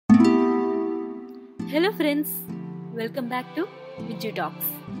Hello friends, welcome back to Vijju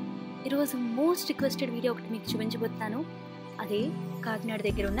talks. ఈరోజు most requested video ఒకటి మీకు చూపించబోతున్నాను. అదే కాకినాడ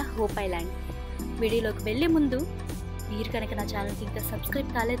దగ్గర ఉన్న హోప్ ఐలాండ్. వీడియోలోకి వెళ్ళే ముందు మీరు కనుక నా ఛానల్కి ఇంకా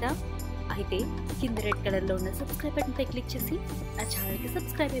సబ్స్క్రైబ్ కాలేదా అయితే కింద రెడ్ కలర్లో ఉన్న సబ్స్క్రైబ్ బటన్పై క్లిక్ చేసి నా ఛానల్కి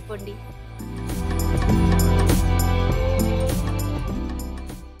సబ్స్క్రైబ్ అయిపోండి.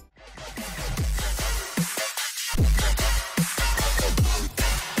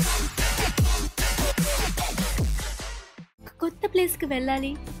 కొత్త ప్లేస్కి వెళ్ళాలి,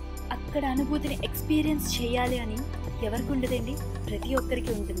 అక్కడ అనుభూతిని ఎక్స్పీరియన్స్ చేయాలి అని ఎవరికి ఉండదండి? ప్రతి ఒక్కరికి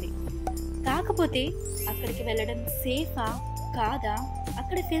ఉంటుంది. కాకపోతే అక్కడికి వెళ్ళడం సేఫా కాదా,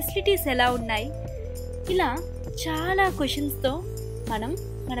 అక్కడ ఫెసిలిటీస్ ఎలా ఉన్నాయి, ఇలా చాలా క్వశ్చన్స్తో మనం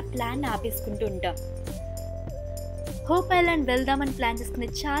మన ప్లాన్ ఆపేసుకుంటూ ఉంటాం. హోప్ ఐలాండ్ వెళ్దామని ప్లాన్ చేసుకునే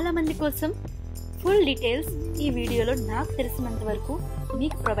చాలామంది కోసం ఫుల్ డీటెయిల్స్ ఈ వీడియోలో నాకు తెలిసినంత వరకు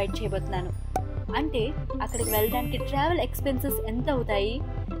మీకు ప్రొవైడ్ చేయబోతున్నాను. అంటే అక్కడికి వెళ్ళడానికి ట్రావెల్ ఎక్స్పెన్సెస్ ఎంత అవుతాయి,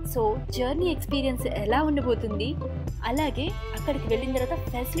 సో జర్నీ ఎక్స్పీరియన్స్ ఎలా ఉండబోతుంది, అలాగే అక్కడికి వెళ్ళిన తర్వాత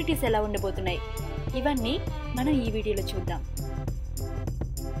ఫెసిలిటీస్ ఎలా ఉండబోతున్నాయి, ఇవన్నీ మనం ఈ వీడియోలో చూద్దాం.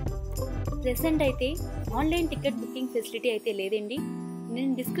 ప్రెసెంట్ అయితే ఆన్లైన్ టికెట్ బుకింగ్ ఫెసిలిటీ అయితే లేదండి.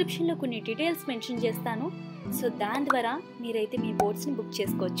 నేను డిస్క్రిప్షన్లో కొన్ని డీటెయిల్స్ మెన్షన్ చేస్తాను. సో దాని ద్వారా మీరైతే మీ బోట్స్ని బుక్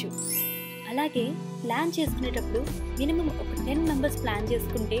చేసుకోవచ్చు. అలాగే ప్లాన్ చేసుకునేటప్పుడు మినిమం ఒక 10 మెంబర్స్ ప్లాన్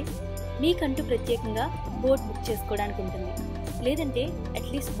చేసుకుంటే మీకంటూ ప్రత్యేకంగా బోట్ బుక్ చేసుకోవడానికి ఉంటుంది. లేదంటే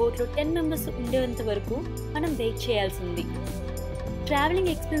అట్లీస్ట్ బోట్లో 10 మెంబర్స్ ఉండేంత వరకు మనం వెయిట్ చేయాల్సి ఉంది.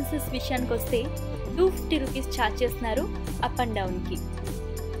 ట్రావెలింగ్ ఎక్స్పెన్సెస్ విషయానికి వస్తే 250 రూపీస్ ఛార్జ్ చేస్తున్నారు up and డౌన్కి.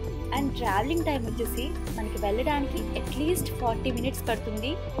 And travelling time వచ్చేసి మనకి వెళ్ళడానికి అట్లీస్ట్ 40 మినిట్స్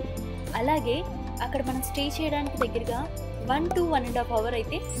పడుతుంది. అలాగే అక్కడ మనం స్టే చేయడానికి దగ్గరగా 1 to 1.5 hours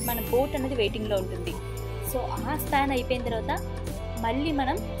అయితే మన బోట్ అనేది వెయిటింగ్లో ఉంటుంది. సో ఆ స్పాన్ అయిపోయిన తర్వాత మళ్ళీ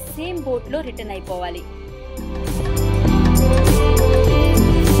మనం సేమ్ బోట్లో రిటర్న్ అయిపోవాలి.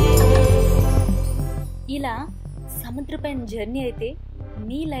 ఇలా సముద్రపైన జర్నీ అయితే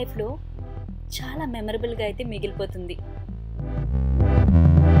మీ లైఫ్లో చాలా మెమరబుల్గా అయితే మిగిలిపోతుంది.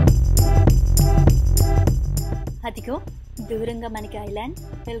 అదిగో దూరంగా మనకి ఐలాండ్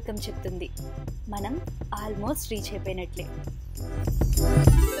వెల్కమ్ చెప్తుంది. మనం ఆల్మోస్ట్ రీచ్ అయిపోయినట్లే.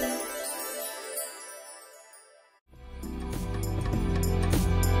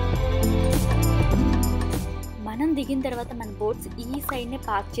 మనం దిగిన తర్వాత మన బోట్స్ ఈ సైడ్నే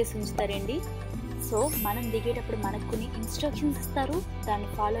పార్క్ చేసి ఉంచుతారండి. సో మనం దిగేటప్పుడు మనకు కొన్ని ఇన్స్ట్రక్షన్స్ ఇస్తారు, దాన్ని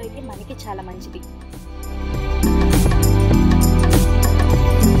ఫాలో అయితే మనకి చాలా మంచిది.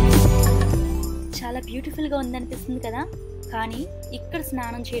 చాలా బ్యూటిఫుల్గా ఉందనిపిస్తుంది కదా, కానీ ఇక్కడ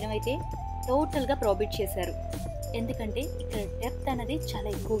స్నానం చేయడం అయితే టోటల్గా ప్రోహిబిట్ చేశారు. ఎందుకంటే ఇక్కడ డెప్త్ అనేది చాలా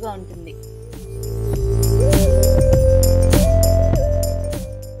ఎక్కువగా ఉంటుంది.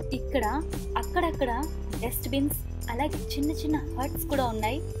 ఇక్కడ అక్కడక్కడ డస్ట్బిన్స్ అలాగే చిన్న చిన్న హట్స్ కూడా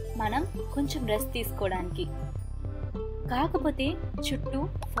ఉన్నాయి, మనం కొంచెం రెస్ట్ తీసుకోవడానికి. కాకపోతే చుట్టూ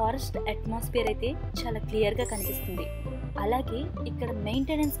ఫారెస్ట్ అట్మాస్ఫియర్ అయితే చాలా క్లియర్గా కనిపిస్తుంది. అలాగే ఇక్కడ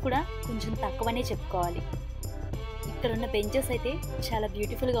మెయింటెనెన్స్ కూడా కొంచెం తక్కువనే చెప్పుకోవాలి. ఇక్కడ ఉన్న బెంచెస్ అయితే చాలా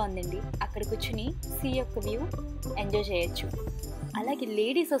బ్యూటిఫుల్గా ఉందండి. అక్కడ కూర్చుని సీ యొక్క వ్యూ ఎంజాయ్ చేయొచ్చు. అలాగే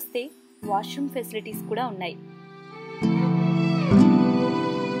లేడీస్ వస్తే వాష్రూమ్ ఫెసిలిటీస్ కూడా ఉన్నాయి.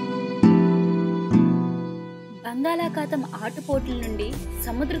 బంగాళాఖాతం ఆటుపోట్ల నుండి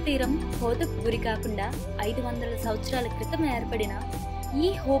సముద్ర తీరం కోతకు గురి కాకుండా 500 సంవత్సరాల క్రితం ఏర్పడిన ఈ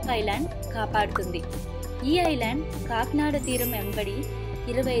హోప్ ఐలాండ్ కాపాడుతుంది. ఈ ఐలాండ్ కాకినాడ తీరం వెంబడి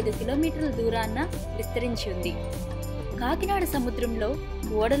 25 కిలోమీటర్ల దూరాన విస్తరించి ఉంది. కాకినాడ సముద్రంలో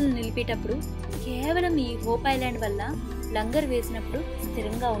ఓడలు నిలిపేటప్పుడు కేవలం ఈ హోప్ ఐలాండ్ వల్ల లంగర్ వేసినప్పుడు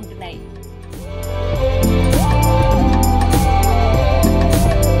స్థిరంగా ఉంటున్నాయి.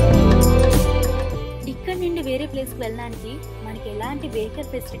 ఇక్కడ నుండి వేరే ప్లేస్కి వెళ్ళడానికి మనకి ఎలాంటి వెహికల్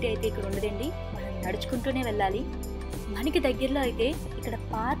ఫెసిలిటీ అయితే ఇక్కడ ఉండదండి. మనం నడుచుకుంటూనే వెళ్ళాలి. మనకి దగ్గరలో అయితే ఇక్కడ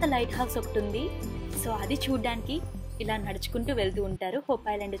పాత లైట్ హౌస్ ఒకటి ఉంది. సో అది చూడడానికి ఇలా నడుచుకుంటూ వెళ్తూ ఉంటారు హోప్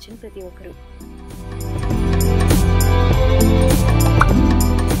ఐలాండ్ వచ్చిన ప్రతి ఒక్కరు.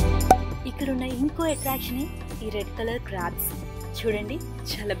 ఇక్కడ ఉన్న ఇంకో అట్రాక్షన్ ఈ రెడ్ కలర్ క్రాబ్స్. చూడండి,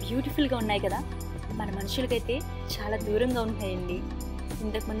 చాలా బ్యూటిఫుల్గా ఉన్నాయి కదా. మన మనుషులకైతే చాలా దూరంగా ఉంటాయండి.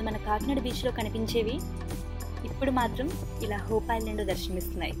 ఇంతకుముందు మన కాకినాడ బీచ్లో కనిపించేవి ఇప్పుడు మాత్రం ఇలా హోప్ ఐలాండ్లో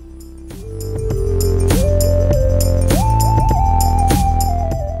దర్శనమిస్తున్నాయి.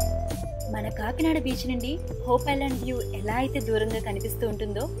 మన కాకినాడ బీచ్ నుండి హోప్ ఐలాండ్ వ్యూ ఎలా అయితే దూరంగా కనిపిస్తూ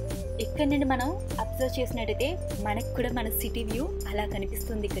ఉంటుందో, ఇక్కడ నుండి మనం అబ్జర్వ్ చేసినట్టయితే మనకు కూడా మన సిటీ వ్యూ అలా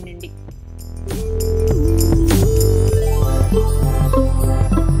కనిపిస్తుంది ఇక్కడ నుండి.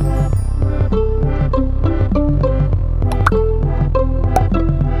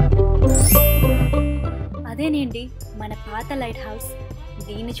 అదేనండి మన పాత లైట్ హౌస్.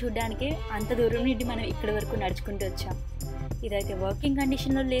 దీన్ని చూడడానికే అంత దూరం నుండి మనం ఇక్కడి వరకు నడుచుకుంటూ వచ్చాం. ఇదైతే వర్కింగ్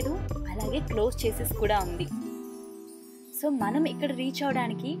కండిషన్లో లేదు, అలాగే క్లోజ్ చేసేసి కూడా ఉంది. సో మనం ఇక్కడ రీచ్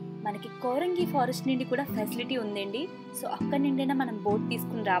అవడానికి మనకి కోరంగి ఫారెస్ట్ నుండి కూడా ఫెసిలిటీ ఉందండి. సో అక్కడి నుండైనా మనం బోట్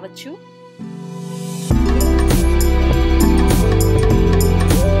తీసుకుని రావచ్చు.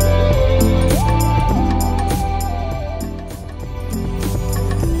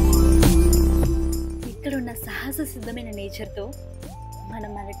 ఇక్కడున్న సహజ సిద్ధమైన నేచర్తో మనం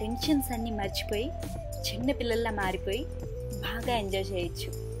మన టెన్షన్స్ అన్నీ మర్చిపోయి చిన్న పిల్లల్లా మారిపోయి బాగా ఎంజాయ్ చేయొచ్చు.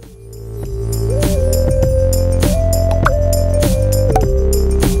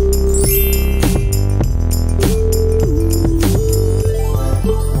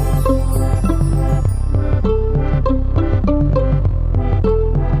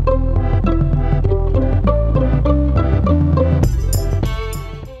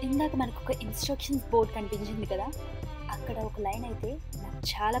 ఇందాక మనకు ఒక ఇన్స్ట్రక్షన్స్ బోర్డ్ కనిపించింది కదా, అక్కడ ఒక లైన్ అయితే నాకు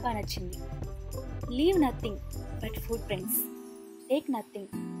చాలా బాగా నచ్చింది. Leave nothing but foot prints, take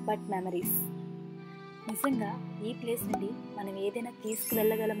nothing but memories. నిజంగా ఈ ప్లేస్ నుండి మనం ఏదైనా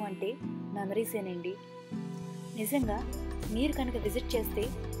తీసుకువెళ్ళగలము అంటే మెమరీసేనండి. నిజంగా మీరు కనుక విజిట్ చేస్తే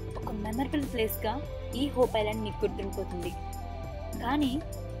ఒక మెమరబుల్ ప్లేస్గా ఈ హోప్ ఐలాండ్ మీకు గుర్తుండిపోతుంది. కానీ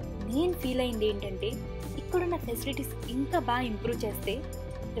నేను ఫీల్ అయింది ఏంటంటే ఇక్కడున్న ఫెసిలిటీస్ ఇంకా బాగా ఇంప్రూవ్ చేస్తే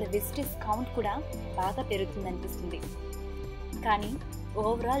ఇక్కడ విజిటర్స్ కౌంట్ కూడా బాగా పెరుగుతుంది అనిపిస్తుంది. కానీ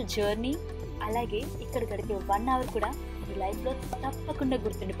ఓవరాల్ జర్నీ అలాగే ఇక్కడ గడిపే 1 అవర్ కూడా మీ లైఫ్లో తప్పకుండా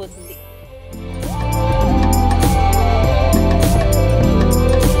గుర్తుండిపోతుంది.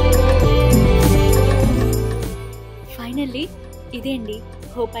 ఫైనల్లీ ఇదే అండి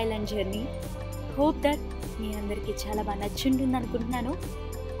hope island journey. Hope that మీ అందరికీ చాలా బాగా నచ్చుంటుంది అనుకుంటున్నాను.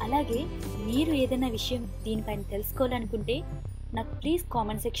 అలాగే మీరు ఏదైనా విషయం దీనిపైన తెలుసుకోవాలనుకుంటే నాకు ప్లీజ్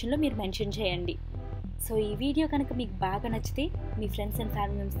కామెంట్ సెక్షన్లో మీరు మెన్షన్ చేయండి. సో ఈ వీడియో కనుక మీకు బాగా నచ్చితే మీ ఫ్రెండ్స్ అండ్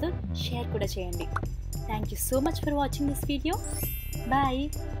ఫ్యామిలీ మెంబర్స్తో షేర్ కూడా చేయండి. Thank you so much for watching this video. Bye.